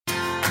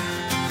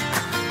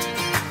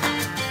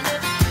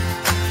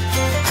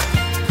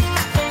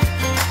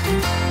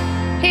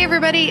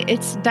everybody.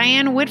 It's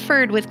Diane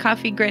Woodford with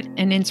Coffee, Grit,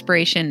 and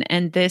Inspiration,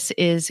 and this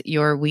is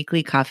your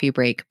weekly coffee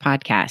break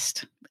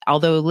podcast.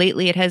 Although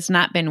lately it has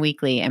not been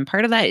weekly, and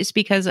part of that is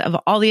because of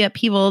all the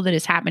upheaval that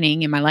is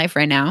happening in my life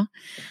right now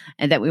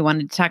and that we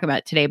wanted to talk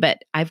about today.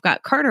 But I've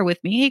got Carter with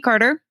me. Hey,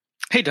 Carter.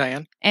 Hey,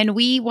 Diane. And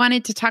we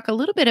wanted to talk a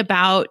little bit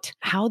about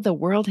how the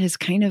world has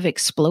kind of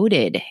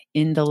exploded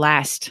in the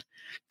last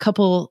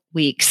couple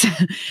weeks,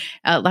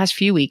 last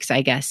few weeks,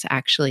 I guess,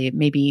 actually,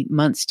 maybe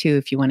months too,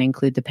 if you want to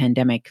include the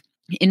pandemic.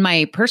 In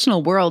my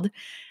personal world,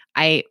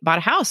 I bought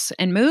a house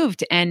and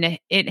moved, and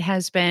it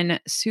has been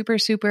super,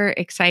 super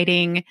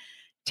exciting,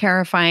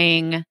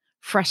 terrifying,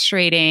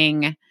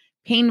 frustrating,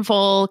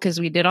 painful because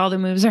we did all the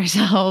moves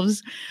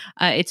ourselves.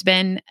 It's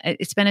been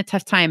a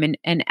tough time.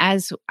 And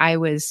as I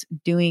was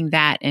doing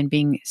that and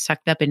being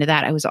sucked up into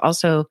that, I was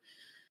also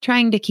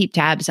trying to keep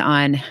tabs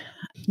on,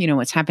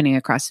 what's happening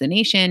across the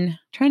nation,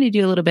 trying to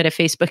do a little bit of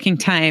Facebooking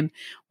time,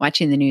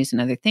 watching the news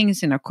and other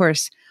things. And of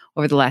course,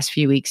 over the last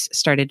few weeks,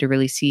 started to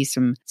really see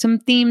some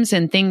themes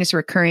and things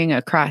recurring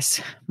across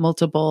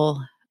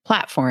multiple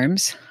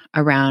platforms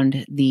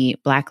around the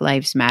Black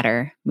Lives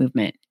Matter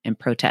movement and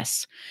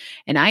protests.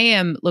 And I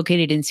am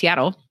located in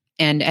Seattle.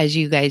 And as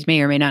you guys may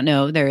or may not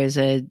know, there is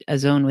a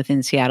zone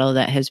within Seattle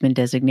that has been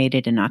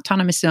designated an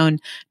autonomous zone.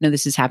 I know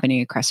this is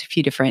happening across a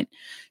few different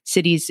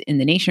cities in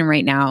the nation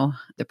right now.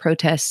 The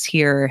protests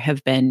here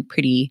have been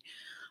pretty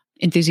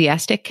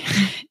enthusiastic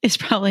is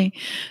probably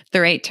the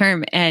right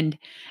term. And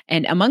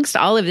amongst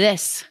all of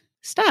this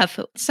stuff,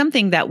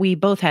 something that we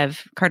both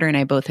have, Carter and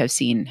I both have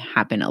seen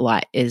happen a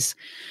lot is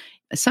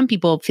some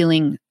people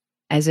feeling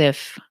as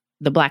if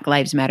the Black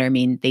Lives Matter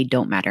mean they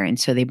don't matter. And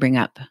so they bring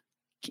up,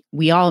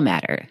 we all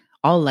matter,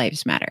 all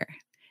lives matter,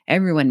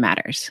 everyone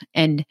matters.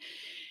 And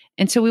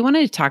so we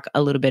wanted to talk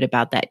a little bit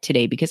about that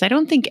today, because I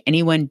don't think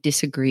anyone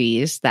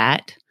disagrees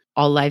that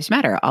all lives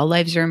matter. All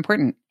lives are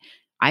important.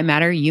 I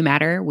matter, you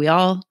matter, we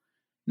all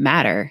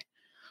matter.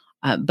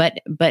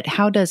 But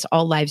how does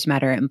all lives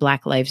matter and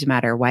Black Lives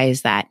Matter? Why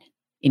is that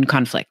in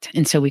conflict?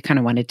 And so we kind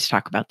of wanted to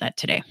talk about that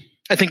today.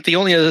 I think the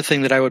only other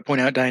thing that I would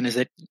point out, Diane, is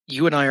that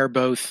you and I are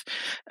both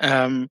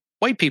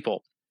white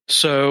people.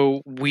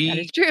 So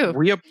we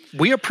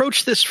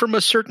approach this from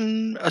a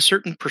certain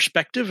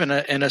perspective and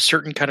a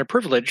certain kind of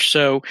privilege.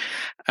 So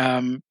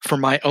for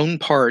my own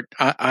part,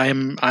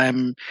 I'm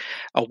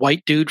a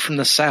white dude from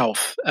the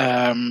South.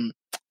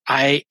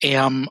 I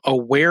am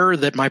aware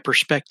that my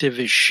perspective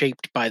is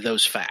shaped by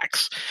those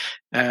facts.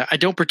 I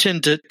don't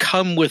pretend to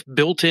come with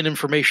built-in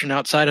information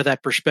outside of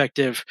that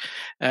perspective,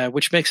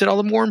 which makes it all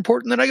the more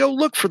important that I go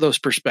look for those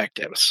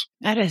perspectives.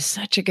 That is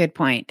such a good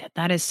point.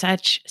 That is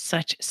such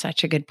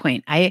a good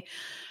point.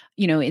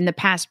 In the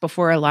past,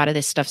 before a lot of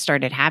this stuff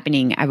started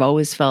happening, I've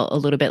always felt a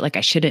little bit like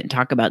I shouldn't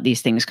talk about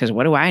these things because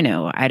what do I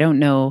know? I don't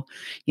know.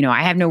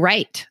 I have no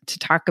right to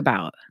talk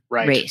about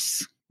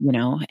race.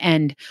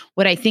 And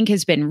what I think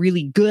has been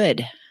really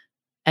good,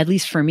 at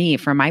least for me,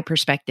 from my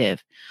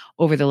perspective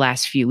over the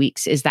last few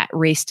weeks, is that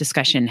race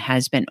discussion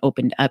has been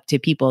opened up to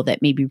people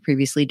that maybe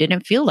previously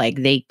didn't feel like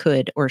they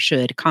could or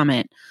should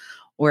comment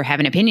or have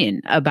an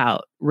opinion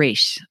about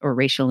race or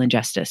racial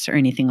injustice or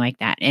anything like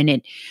that.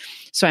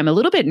 So I'm a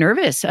little bit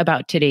nervous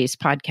about today's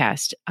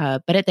podcast,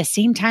 but at the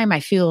same time,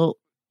 I feel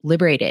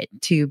liberated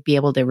to be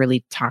able to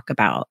really talk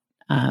about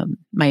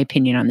my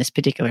opinion on this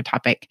particular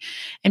topic.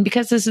 And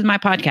because this is my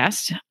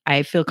podcast,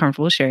 I feel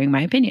comfortable sharing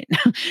my opinion.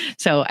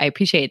 So I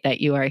appreciate that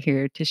you are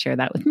here to share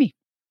that with me.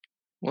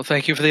 Well,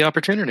 thank you for the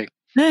opportunity.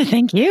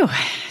 Thank you.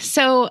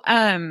 So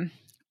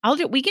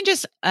we can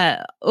just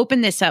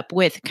open this up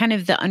with kind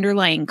of the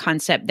underlying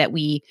concept that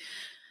we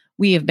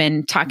have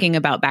been talking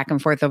about back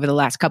and forth over the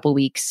last couple of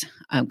weeks.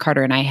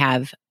 Carter and I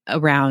have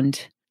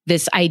around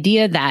this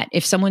idea that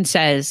if someone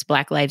says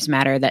Black Lives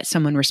Matter, that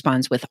someone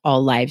responds with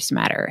all lives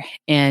matter.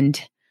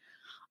 And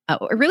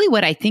really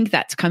what I think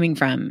that's coming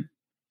from,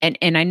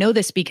 and I know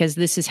this because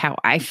this is how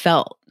I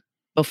felt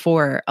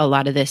before a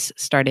lot of this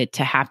started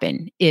to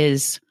happen,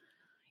 is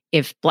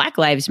if Black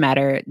Lives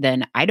Matter,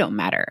 then I don't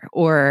matter.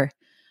 Or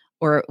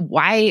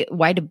why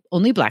do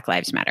only Black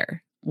lives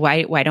matter?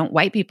 Why don't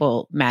white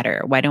people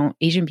matter? Why don't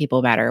Asian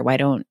people matter? Why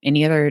don't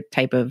any other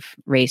type of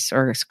race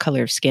or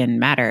color of skin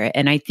matter?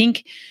 And I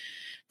think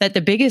that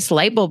the biggest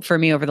light bulb for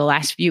me over the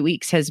last few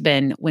weeks has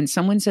been when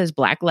someone says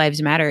Black Lives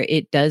Matter,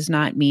 it does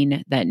not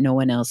mean that no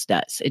one else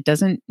does. It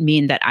doesn't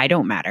mean that I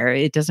don't matter.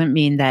 It doesn't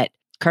mean that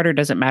Carter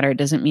doesn't matter. It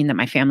doesn't mean that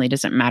my family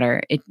doesn't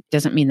matter. It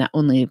doesn't mean that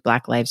only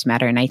Black lives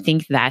matter. And I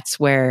think that's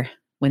where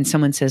when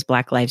someone says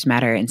Black Lives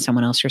Matter and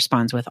someone else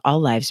responds with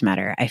all lives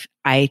matter,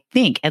 I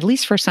think, at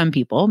least for some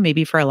people,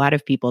 maybe for a lot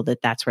of people,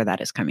 that's where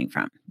that is coming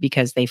from,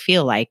 because they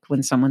feel like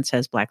when someone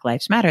says Black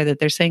Lives Matter, that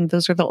they're saying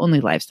those are the only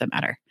lives that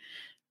matter.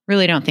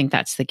 Really don't think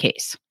that's the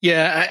case.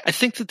 Yeah, I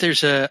think that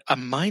there's a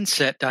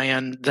mindset,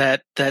 Diane,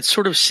 that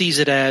sort of sees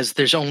it as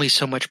there's only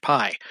so much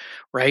pie,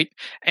 right?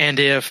 And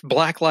if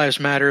Black Lives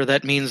Matter,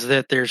 that means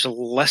that there's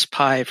less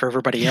pie for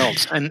everybody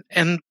else.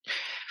 And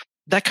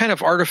that kind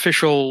of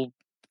artificial,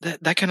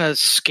 that kind of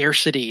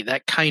scarcity,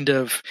 that kind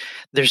of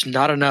there's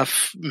not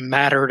enough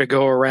matter to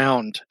go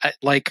around.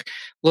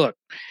 Look,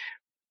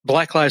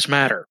 Black Lives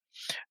Matter.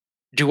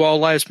 Do all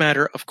lives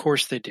matter? Of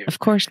course they do. Of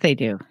course they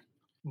do.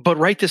 But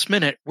right this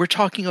minute, we're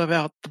talking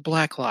about the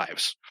Black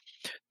lives.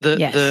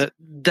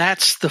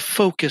 That's the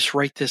focus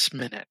right this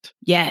minute.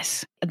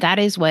 Yes. That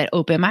is what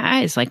opened my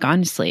eyes. Like,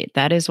 honestly,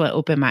 that is what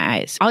opened my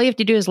eyes. All you have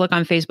to do is look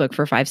on Facebook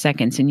for 5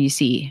 seconds and you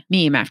see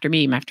meme after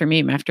meme after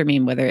meme after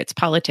meme, whether it's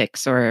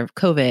politics or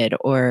COVID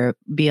or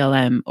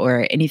BLM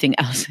or anything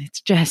else. It's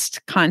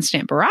just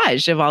constant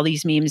barrage of all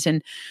these memes.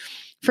 And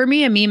for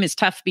me, a meme is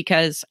tough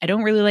because I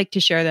don't really like to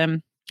share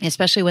them,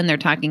 especially when they're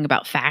talking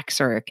about facts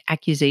or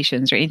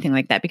accusations or anything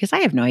like that, because I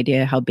have no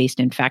idea how based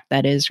in fact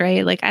that is,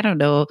 right? Like, I don't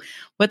know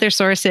what their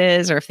source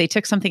is or if they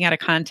took something out of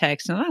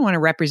context, and I don't want to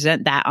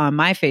represent that on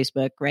my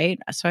Facebook, right?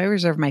 So I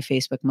reserve my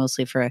Facebook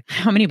mostly for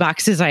how many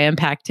boxes I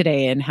unpacked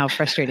today and how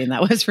frustrating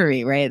that was for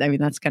me, right? I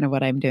mean, that's kind of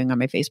what I'm doing on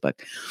my Facebook.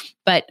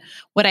 But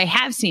what I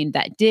have seen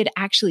that did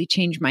actually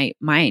change my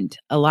mind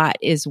a lot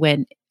is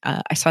when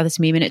I saw this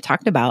meme and it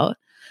talked about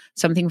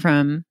something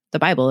from the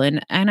Bible.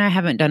 And I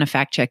haven't done a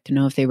fact check to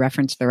know if they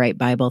referenced the right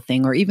Bible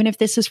thing or even if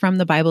this is from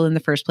the Bible in the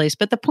first place.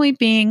 But the point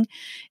being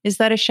is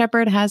that a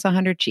shepherd has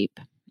 100 sheep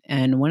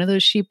and one of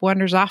those sheep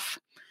wanders off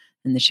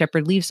and the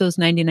shepherd leaves those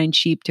 99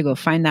 sheep to go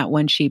find that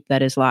one sheep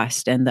that is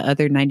lost. And the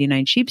other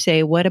 99 sheep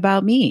say, "What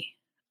about me?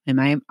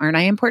 Aren't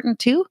I important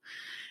too?"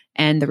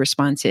 And the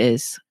response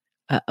is,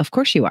 "Of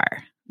course you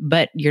are,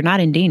 but you're not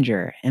in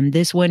danger. And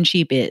this one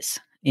sheep is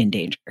in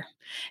danger.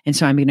 And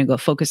so I'm going to go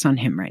focus on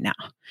him right now."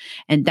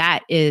 And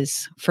that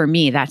is, for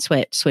me, that's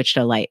what switched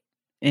a light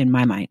in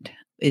my mind,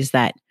 is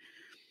that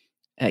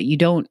you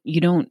don't,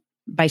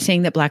 by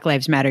saying that Black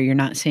Lives Matter, you're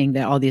not saying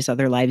that all these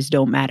other lives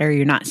don't matter.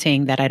 You're not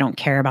saying that I don't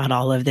care about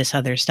all of this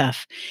other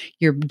stuff.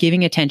 You're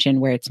giving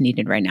attention where it's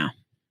needed right now.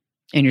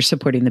 And you're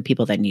supporting the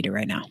people that need it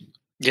right now.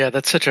 Yeah,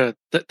 that's such a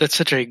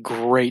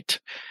great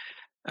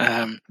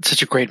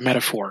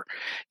metaphor.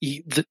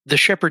 The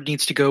shepherd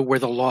needs to go where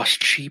the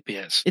lost sheep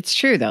is. It's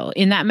true, though.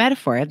 In that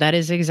metaphor, that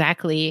is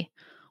exactly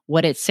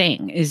what it's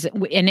saying.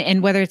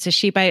 And whether it's a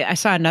sheep, I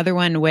saw another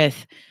one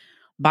with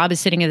Bob is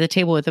sitting at the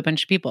table with a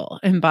bunch of people,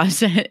 and Bob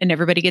said, and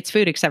everybody gets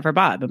food except for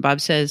Bob. And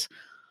Bob says,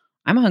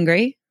 "I'm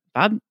hungry."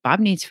 Bob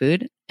needs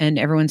food. And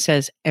everyone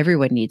says,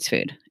 everyone needs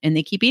food. And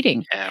they keep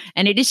eating. Yeah.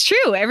 And it is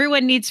true.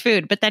 Everyone needs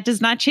food. But that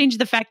does not change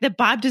the fact that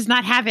Bob does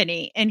not have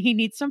any and he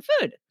needs some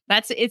food.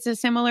 It's a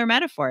similar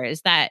metaphor,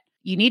 is that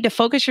you need to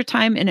focus your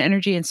time and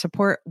energy and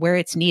support where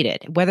it's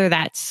needed, whether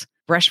that's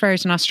brush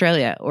fires in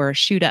Australia or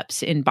shoot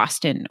ups in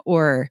Boston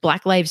or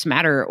Black Lives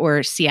Matter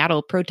or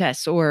Seattle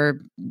protests or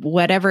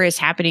whatever is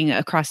happening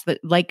across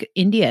like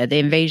India, the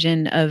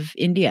invasion of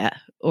India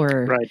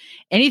or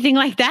anything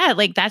like that.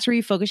 Like, that's where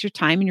you focus your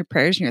time and your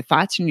prayers and your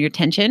thoughts and your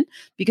attention,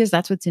 because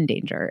that's what's in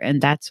danger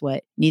and that's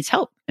what needs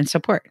help and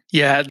support.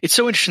 Yeah, it's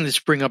so interesting that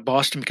you bring up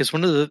Boston, because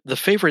one of the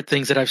favorite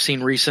things that I've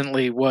seen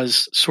recently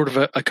was sort of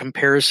a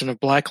comparison of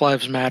Black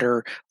Lives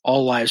Matter,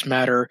 All Lives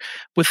Matter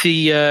with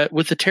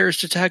the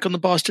terrorist attack on the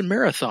Boston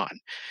Marathon.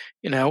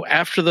 You know,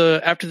 after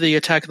the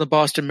attack on the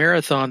Boston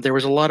Marathon, there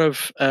was a lot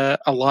of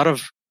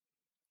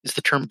is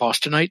the term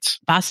Bostonites?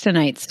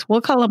 Bostonites.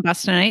 We'll call them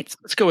Bostonites.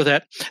 Let's go with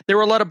that. There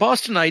were a lot of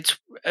Bostonites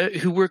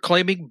who were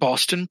claiming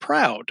Boston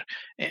proud,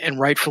 and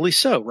rightfully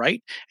so,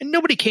 right? And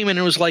nobody came in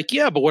and was like,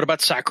 "Yeah, but what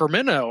about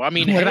Sacramento? I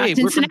mean, what about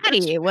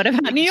Cincinnati? What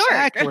about New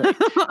York?" Exactly.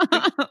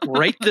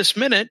 Right this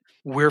minute,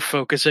 we're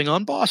focusing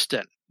on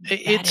Boston.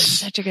 It's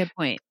such a good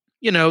point.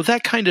 You know,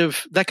 that kind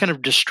of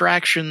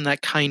distraction,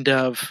 that kind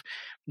of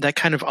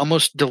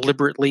almost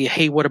deliberately,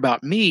 "Hey, what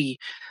about me?"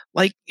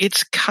 Like,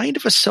 it's kind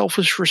of a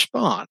selfish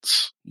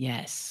response.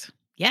 Yes.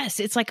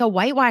 It's like a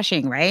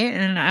whitewashing, right?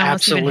 And I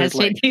almost even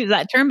hesitate to use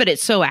that term, but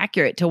it's so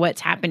accurate to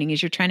what's happening,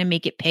 is you're trying to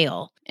make it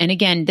pale. And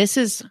again,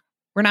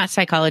 we're not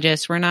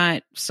psychologists. We're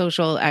not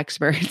social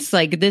experts.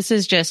 Like, this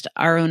is just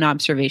our own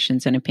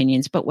observations and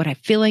opinions. But what I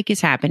feel like is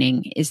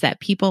happening is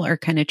that people are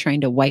kind of trying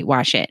to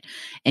whitewash it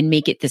and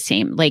make it the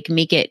same, like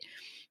make it,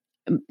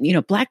 you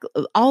know,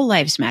 all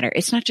lives matter.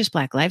 It's not just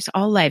Black lives,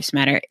 all lives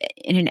matter,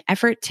 in an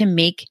effort to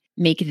make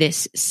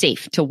this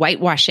safe, to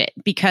whitewash it,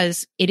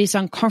 because it is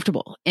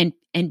uncomfortable. And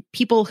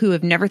people who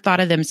have never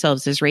thought of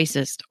themselves as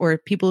racist, or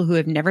people who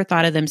have never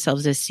thought of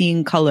themselves as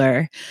seeing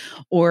color,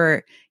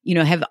 or, you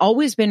know, have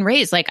always been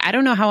raised. Like, I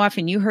don't know how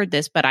often you heard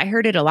this, but I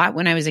heard it a lot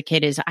when I was a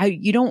kid, is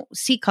you don't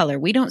see color.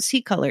 We don't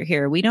see color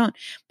here.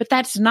 But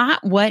that's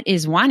not what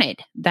is wanted.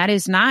 That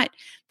is not,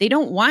 they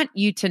don't want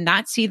you to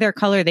not see their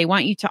color. They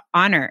want you to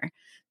honor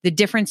the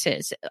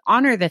differences,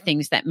 honor the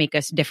things that make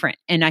us different.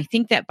 And I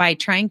think that by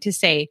trying to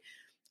say,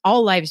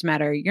 all lives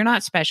matter, you're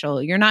not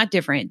special, you're not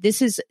different.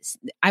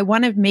 I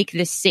want to make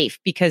this safe,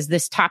 because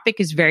this topic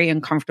is very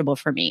uncomfortable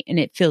for me and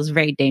it feels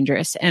very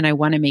dangerous, and I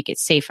want to make it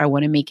safe. I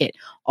want to make it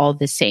all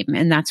the same.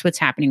 And that's what's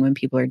happening when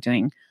people are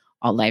doing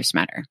all lives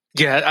matter.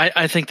 Yeah,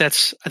 I think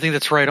that's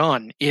right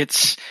on.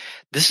 This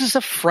is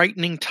a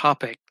frightening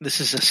topic.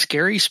 This is a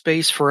scary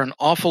space for an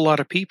awful lot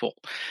of people.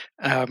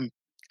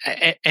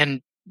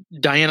 And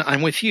Diane,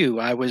 I'm with you.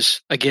 I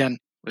was, again,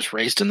 was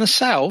raised in the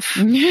South,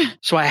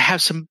 so I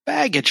have some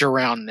baggage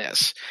around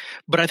this.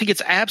 But I think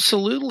it's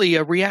absolutely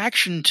a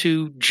reaction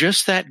to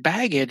just that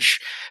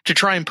baggage to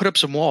try and put up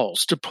some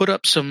walls, to put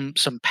up some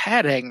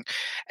padding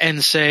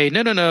and say,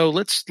 no,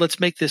 let's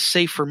make this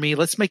safe for me.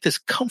 Let's make this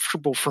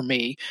comfortable for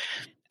me.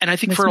 And I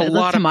think for a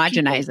lot of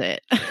homogenize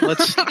it.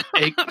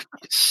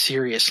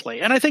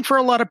 Seriously. And I think for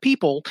a lot of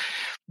people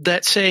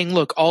that saying,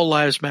 look, all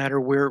lives matter.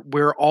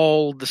 We're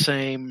all the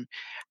same.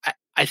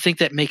 I think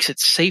that makes it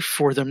safe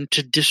for them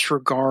to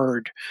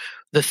disregard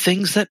the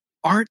things that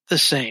aren't the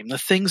same, the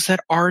things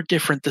that are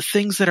different, the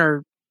things that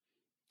are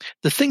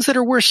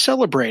worth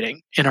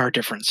celebrating in our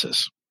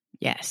differences.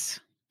 Yes.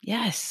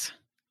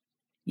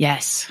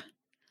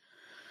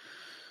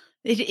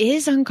 It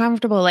is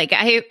uncomfortable. Like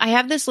I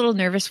have this little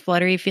nervous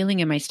fluttery feeling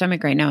in my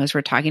stomach right now as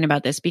we're talking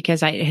about this,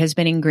 because it has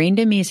been ingrained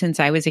in me since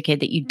I was a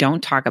kid that you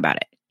don't talk about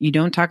it. You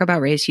don't talk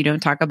about race. You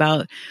don't talk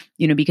about,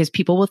 because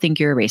people will think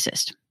you're a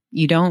racist.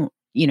 You don't,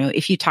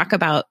 if you talk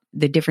about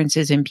the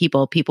differences in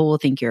people will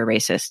think you're a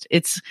racist.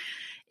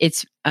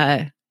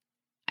 I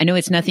know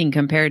it's nothing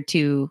compared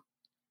to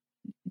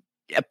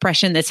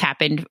oppression that's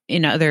happened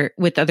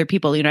with other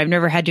people. I've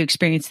never had to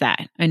experience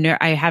that.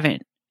 I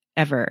haven't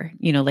ever,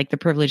 like the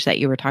privilege that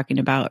you were talking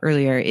about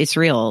earlier. It's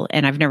real.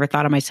 And I've never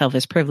thought of myself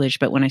as privileged,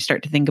 but when I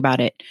start to think about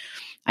it,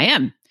 I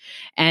am.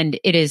 And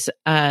it is,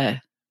 I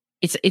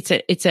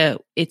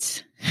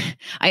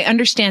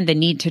understand the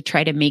need to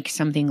try to make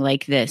something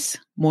like this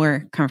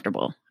more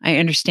comfortable. I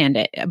understand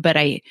it, but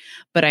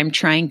I'm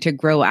trying to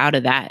grow out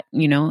of that,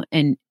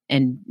 and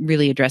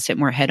really address it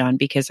more head on,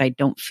 because I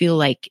don't feel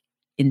like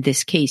in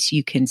this case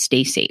you can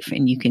stay safe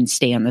and you can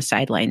stay on the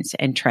sidelines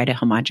and try to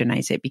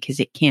homogenize it, because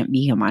it can't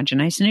be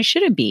homogenized and it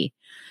shouldn't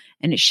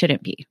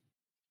be.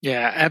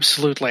 Yeah,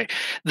 absolutely.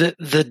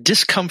 The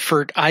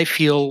discomfort I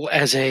feel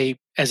as a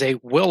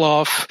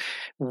well-off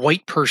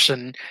white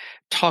person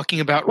talking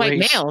about white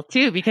race, male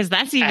too, because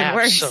that's even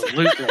worse.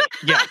 Absolutely.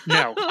 Yeah.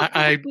 No,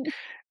 I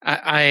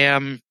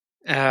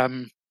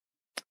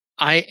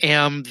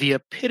am the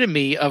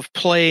epitome of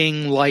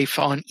playing life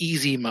on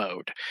easy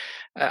mode.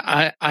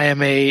 I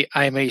am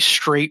a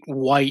straight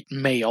white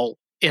male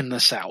in the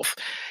South.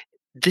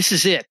 This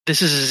is it.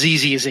 This is as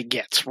easy as it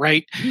gets,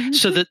 right?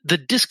 So the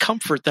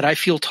discomfort that I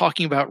feel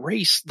talking about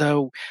race,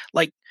 though,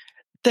 like,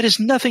 that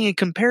is nothing in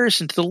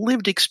comparison to the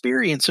lived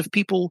experience of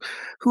people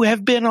who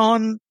have been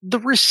on the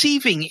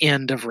receiving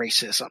end of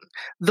racism.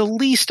 The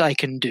least I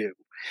can do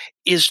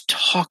is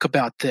talk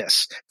about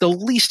this. The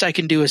least I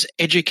can do is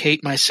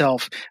educate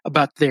myself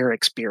about their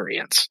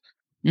experience.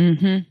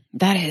 Mm-hmm.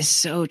 That is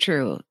so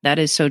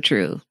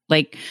true.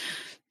 Like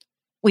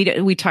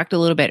we talked a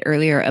little bit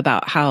earlier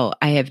about how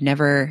I have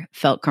never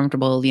felt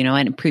comfortable,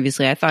 and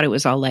previously I thought it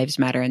was all lives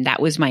matter. And that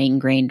was my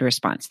ingrained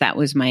response.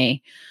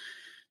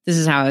 This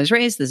is how I was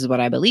raised. This is what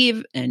I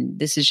believe. And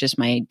this is just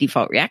my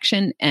default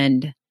reaction.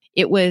 And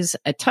it was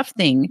a tough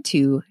thing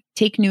to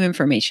take new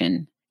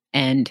information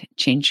and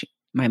change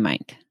my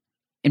mind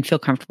and feel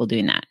comfortable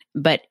doing that.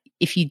 But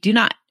if you do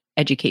not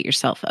educate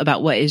yourself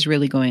about what is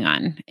really going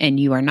on, and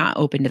you are not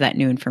open to that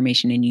new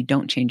information, and you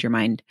don't change your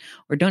mind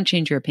or don't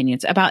change your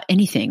opinions about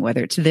anything,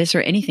 whether it's this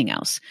or anything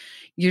else,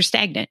 you're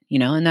stagnant,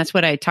 and that's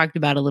what I talked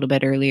about a little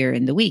bit earlier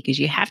in the week, is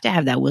you have to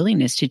have that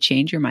willingness to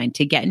change your mind,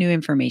 to get new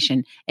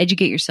information,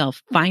 educate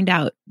yourself, find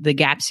out the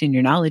gaps in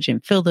your knowledge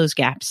and fill those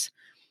gaps.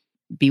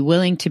 Be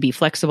willing to be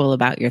flexible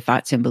about your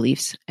thoughts and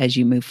beliefs as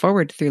you move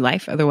forward through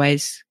life.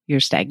 Otherwise,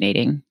 you're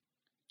stagnating.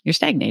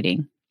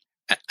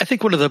 I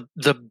think one of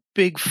the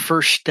big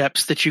first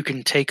steps that you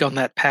can take on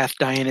that path,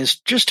 Diane, is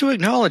just to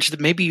acknowledge that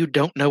maybe you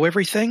don't know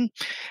everything,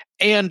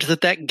 and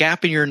that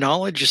gap in your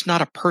knowledge is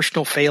not a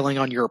personal failing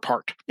on your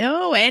part.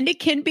 No, and it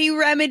can be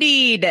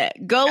remedied.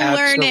 Go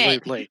learn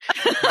it. Absolutely.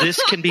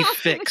 This can be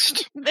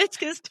fixed.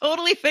 This is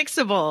totally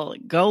fixable.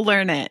 Go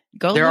learn it.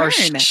 There are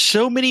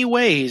so many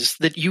ways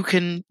that you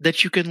can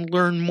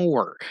learn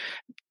more.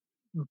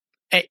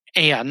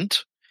 And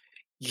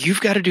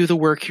you've got to do the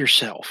work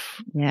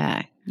yourself.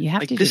 Yeah, you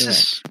have to do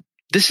it.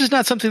 This is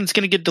not something that's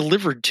going to get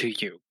delivered to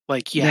you.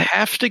 Like, you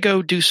have to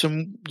go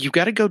you've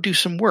got to go do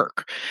some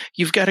work.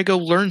 You've got to go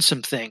learn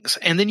some things.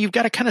 And then you've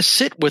got to kind of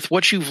sit with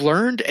what you've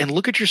learned and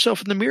look at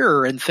yourself in the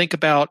mirror and think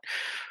about,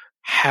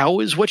 how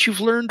is what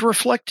you've learned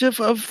reflective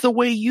of the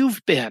way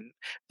you've been,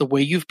 the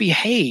way you've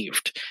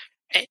behaved?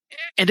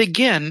 And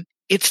again,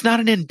 it's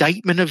not an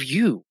indictment of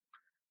you.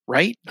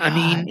 Right? I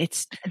mean,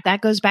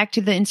 that goes back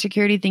to the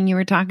insecurity thing you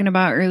were talking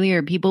about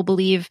earlier. People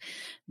believe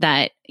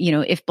that,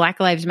 if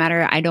Black Lives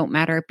Matter, I don't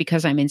matter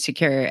because I'm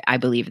insecure. I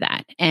believe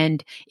that.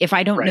 And if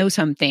I don't know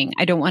something,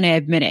 I don't want to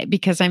admit it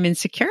because I'm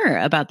insecure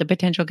about the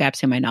potential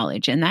gaps in my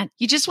knowledge. And that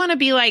you just want to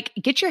be like,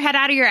 get your head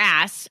out of your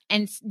ass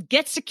and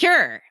get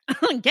secure.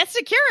 Get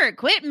secure.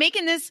 Quit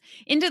making this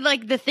into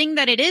like the thing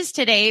that it is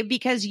today,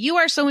 because you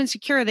are so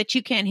insecure that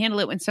you can't handle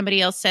it when somebody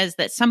else says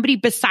that somebody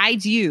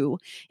besides you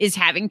is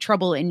having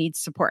trouble and needs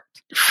support.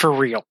 For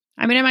real.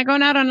 I mean, am I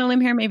going out on a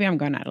lim here? Maybe I'm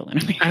going out on a limb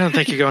here. I don't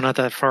think you're going out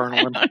that far on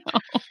a limb.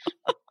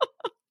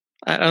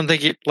 I don't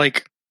think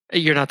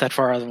you're not that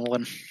far out on a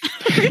limb.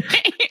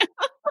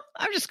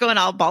 I'm I'm just going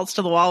all balls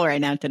to the wall right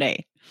now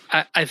today.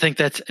 I think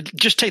that's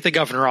just take the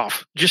governor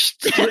off.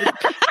 Just, you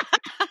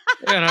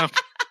know.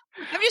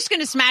 I'm just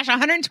going to smash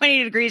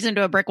 120 degrees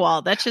into a brick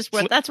wall. That's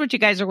what you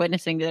guys are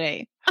witnessing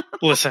today.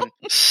 Listen,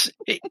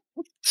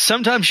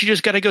 sometimes you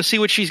just got to go see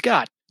what she's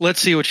got.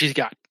 Let's see what she's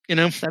got, you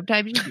know?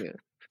 Sometimes you do.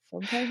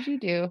 Sometimes you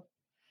do.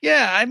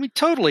 Yeah, I mean,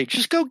 totally.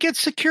 Just go get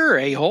secure,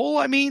 a-hole.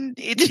 I mean,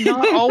 it's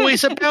not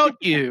always about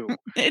you.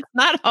 It's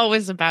not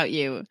always about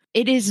you.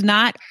 It is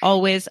not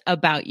always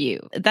about you.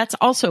 That's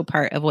also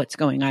part of what's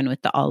going on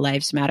with the All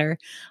Lives Matter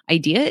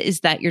idea, is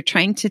that you're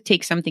trying to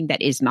take something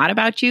that is not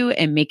about you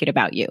and make it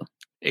about you.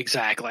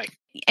 Exactly.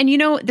 And, you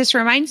know, this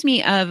reminds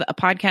me of a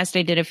podcast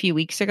I did a few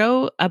weeks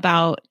ago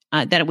about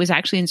that it was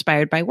actually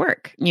inspired by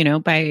work, you know,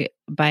 by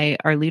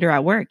our leader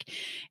at work.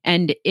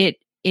 And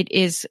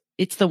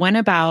it's the one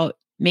about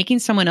making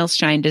someone else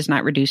shine does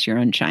not reduce your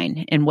own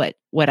shine. And what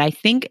I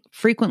think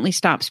frequently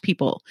stops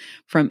people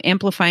from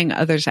amplifying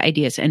others'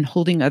 ideas and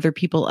holding other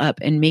people up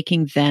and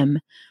making them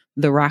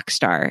the rock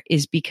star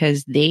is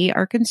because they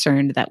are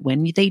concerned that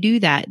when they do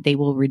that, they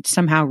will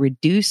somehow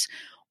reduce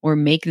or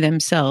make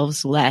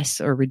themselves less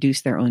or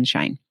reduce their own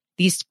shine.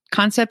 These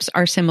concepts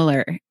are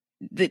similar.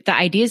 The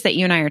ideas that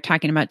you and I are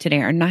talking about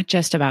today are not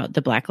just about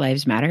the Black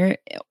Lives Matter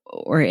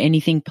or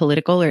anything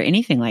political or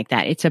anything like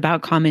that. It's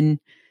about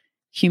common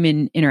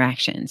human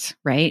interactions,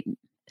 right?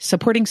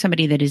 Supporting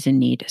somebody that is in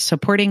need,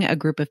 supporting a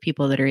group of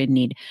people that are in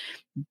need,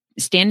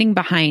 standing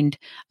behind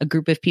a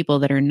group of people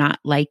that are not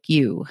like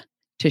you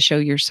to show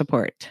your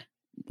support.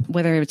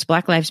 Whether it's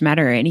Black Lives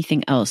Matter or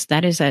anything else,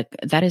 that is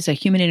a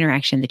human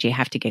interaction that you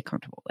have to get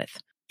comfortable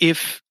with.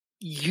 If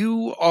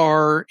you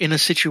are in a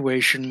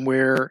situation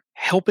where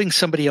helping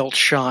somebody else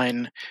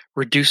shine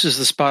reduces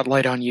the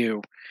spotlight on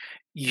you,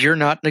 you're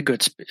not in a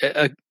good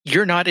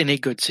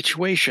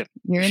situation.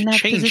 You're in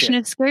that position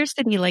of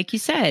scarcity, like you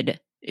said,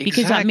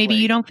 because maybe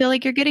you don't feel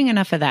like you're getting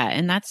enough of that,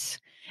 and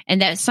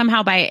that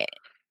somehow by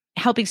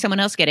helping someone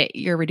else get it,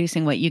 you're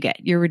reducing what you get.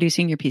 You're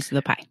reducing your piece of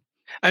the pie.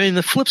 I mean,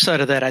 the flip side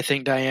of that, I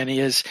think, Diane,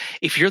 is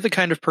if you're the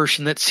kind of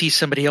person that sees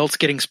somebody else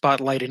getting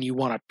spotlight and you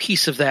want a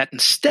piece of that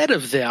instead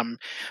of them,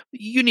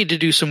 you need to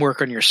do some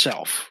work on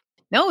yourself.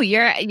 No,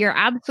 you're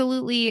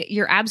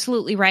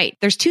absolutely right.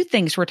 There's two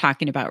things we're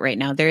talking about right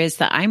now. There is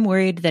that I'm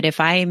worried that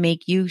if I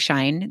make you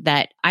shine,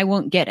 that I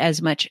won't get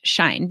as much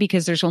shine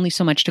because there's only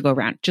so much to go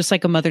around. Just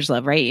like a mother's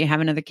love, right? You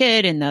have another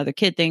kid and the other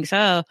kid thinks,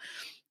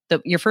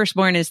 your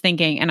firstborn is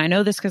thinking, and I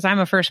know this because I'm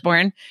a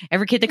firstborn,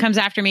 every kid that comes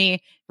after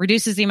me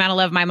reduces the amount of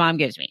love my mom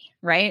gives me,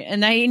 right?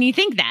 And you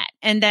think that,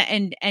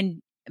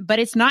 but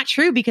it's not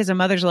true because a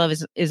mother's love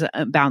is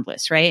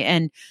boundless,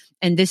 right?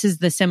 And this is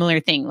the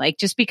similar thing. Like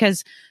just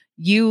because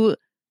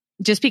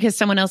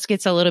someone else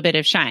gets a little bit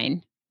of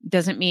shine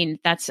doesn't mean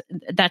that's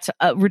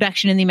a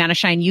reduction in the amount of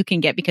shine you can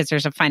get because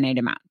there's a finite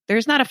amount.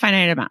 There's not a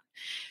finite amount.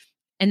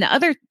 And the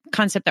other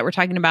concept that we're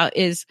talking about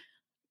is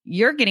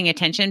you're getting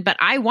attention, but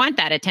I want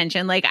that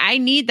attention. Like I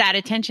need that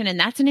attention. And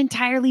that's an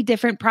entirely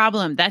different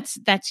problem. That's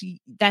a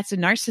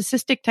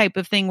narcissistic type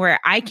of thing where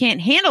I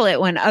can't handle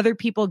it when other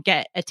people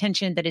get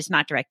attention that is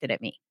not directed at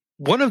me.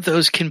 One of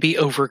those can be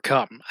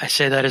overcome.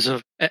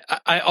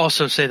 I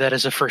also say that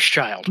as a first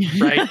child,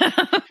 right?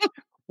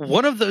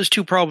 One of those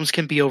two problems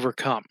can be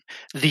overcome.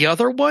 The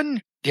other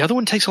one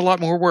takes a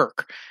lot more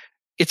work.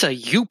 It's a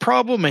you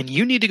problem, and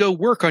you need to go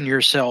work on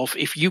yourself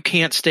if you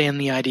can't stand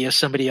the idea of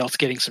somebody else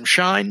getting some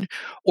shine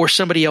or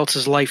somebody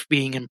else's life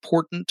being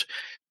important.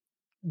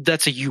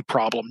 That's a you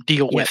problem.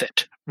 Deal with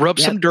it. Rub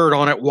some dirt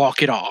on it,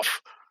 walk it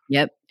off.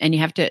 Yep. And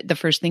the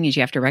first thing is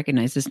you have to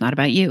recognize it's not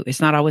about you.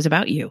 It's not always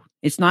about you.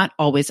 It's not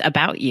always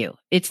about you.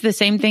 It's the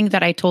same thing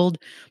that I told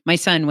my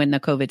son when the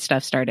COVID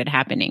stuff started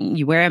happening.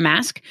 You wear a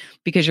mask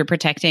because you're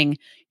protecting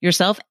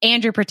yourself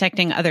and you're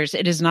protecting others.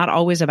 It is not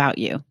always about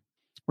you.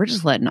 We're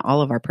just letting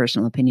all of our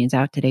personal opinions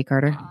out today,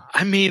 Carter.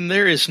 I mean,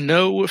 there is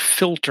no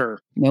filter.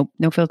 Nope,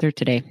 no filter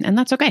today. And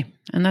that's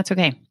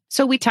okay.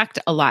 So we talked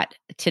a lot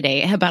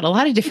today about a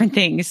lot of different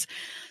things.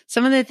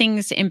 Some of the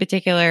things in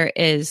particular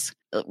is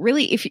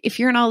really, if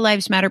you're an All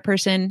Lives Matter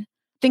person,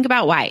 think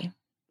about why.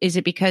 Is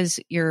it because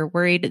you're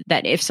worried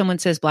that if someone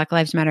says Black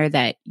Lives Matter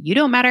that you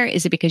don't matter?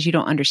 Is it because you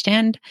don't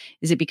understand?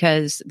 Is it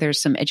because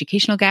there's some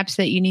educational gaps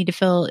that you need to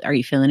fill? Are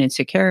you feeling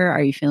insecure?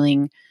 Are you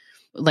feeling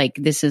like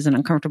this is an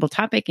uncomfortable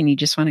topic and you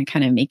just want to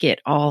kind of make it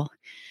all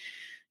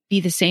be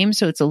the same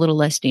so it's a little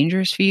less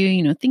dangerous for you?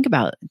 You know, think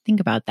about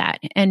that.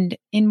 And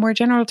in more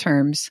general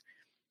terms,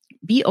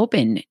 be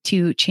open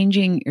to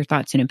changing your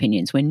thoughts and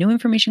opinions. When new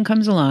information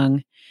comes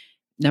along,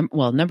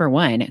 number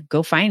one,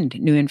 go find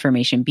new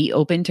information. Be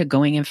open to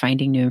going and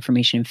finding new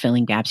information and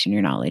filling gaps in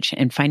your knowledge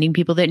and finding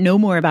people that know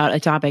more about a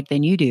topic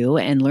than you do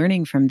and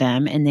learning from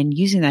them and then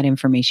using that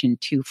information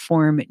to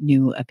form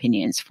new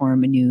opinions,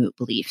 form new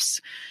beliefs.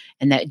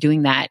 And that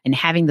doing that and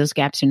having those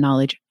gaps in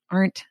knowledge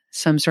aren't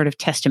some sort of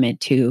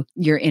testament to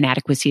your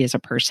inadequacy as a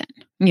person,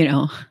 you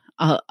know,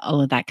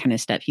 all of that kind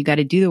of stuff. You got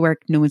to do the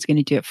work. No one's going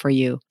to do it for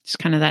you. It's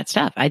kind of that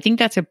stuff. I think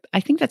that's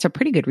a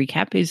pretty good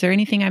recap. Is there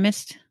anything I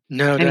missed?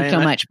 No, I mean, so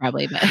much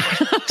probably, but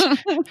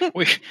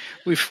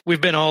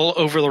we've been all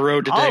over the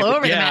road today. All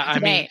over the map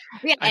today.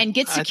 And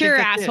get secure,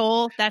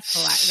 asshole. That's the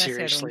last.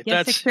 Seriously,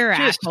 get secure,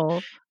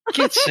 asshole.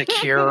 Get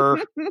secure.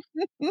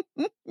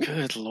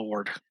 Good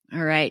Lord.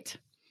 All right.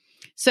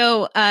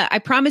 So I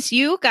promise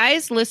you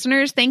guys,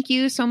 listeners, thank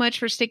you so much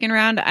for sticking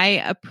around.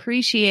 I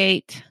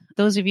appreciate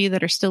those of you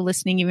that are still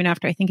listening, even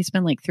after I think it's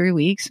been like 3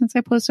 weeks since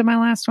I posted my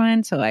last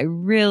one. So I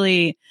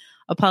really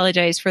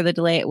apologize for the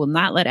delay. It will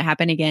not let it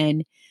happen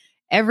again.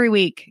 Every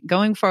week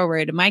going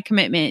forward, my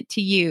commitment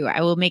to you, I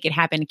will make it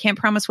happen. Can't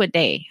promise what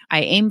day.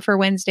 I aim for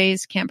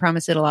Wednesdays. Can't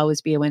promise it'll always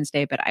be a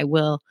Wednesday, but I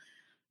will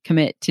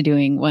commit to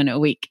doing one a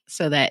week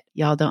so that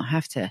y'all don't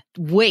have to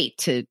wait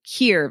to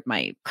hear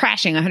my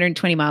crashing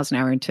 120 miles an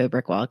hour into a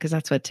brick wall, because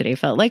that's what today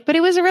felt like. But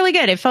it was really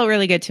good. It felt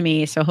really good to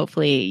me. So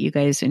hopefully you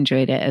guys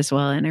enjoyed it as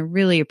well. And I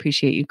really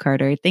appreciate you,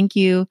 Carter. Thank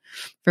you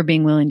for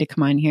being willing to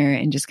come on here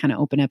and just kind of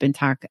open up and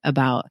talk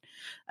about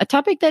a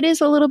topic that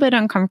is a little bit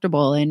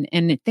uncomfortable.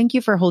 And thank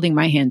you for holding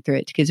my hand through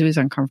it, because it was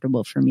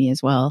uncomfortable for me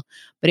as well.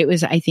 But it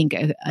was, I think,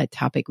 a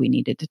topic we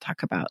needed to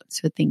talk about.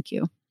 So thank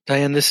you.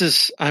 Diane,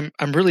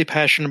 I'm really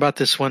passionate about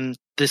this one.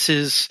 This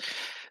is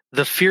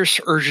the fierce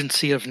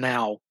urgency of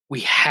now.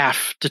 We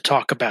have to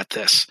talk about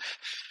this.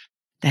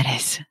 That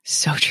is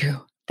so true.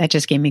 That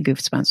just gave me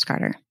goosebumps,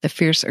 Carter. The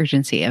fierce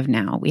urgency of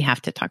now. We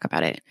have to talk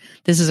about it.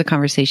 This is a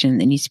conversation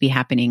that needs to be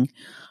happening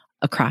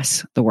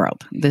across the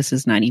world. This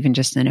is not even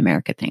just an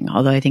America thing,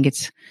 although I think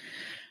it's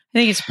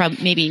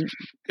probably maybe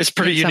it's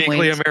pretty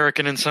uniquely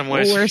American in some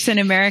ways. Worse in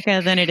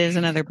America than it is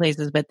in other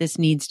places, but this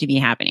needs to be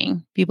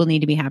happening. People need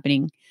to be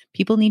happening.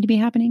 People need to be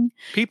happening.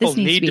 People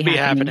need to be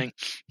happening.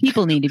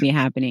 People need to be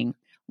happening.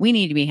 We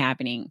need to be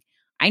happening.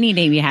 I need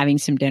to be having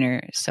some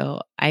dinner.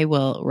 So I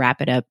will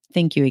wrap it up.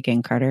 Thank you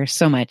again, Carter,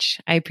 so much.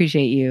 I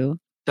appreciate you.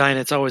 Diane,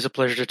 it's always a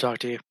pleasure to talk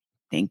to you.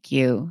 Thank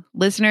you.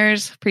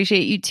 Listeners,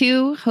 appreciate you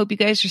too. Hope you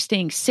guys are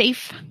staying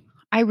safe.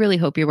 I really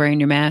hope you're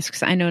wearing your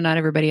masks. I know not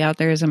everybody out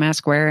there is a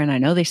mask wearer, and I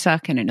know they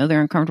suck, and I know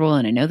they're uncomfortable,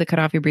 and I know they cut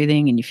off your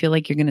breathing, and you feel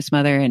like you're going to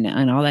smother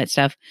and all that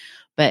stuff.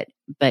 But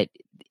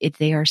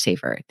they are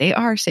safer. They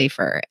are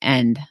safer,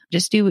 and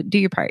just do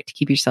your part to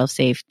keep yourself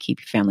safe, keep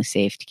your family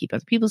safe, to keep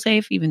other people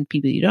safe, even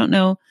people you don't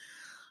know.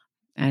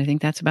 And I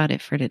think that's about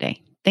it for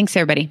today. Thanks,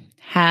 everybody.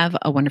 Have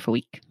a wonderful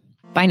week.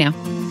 Bye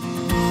now.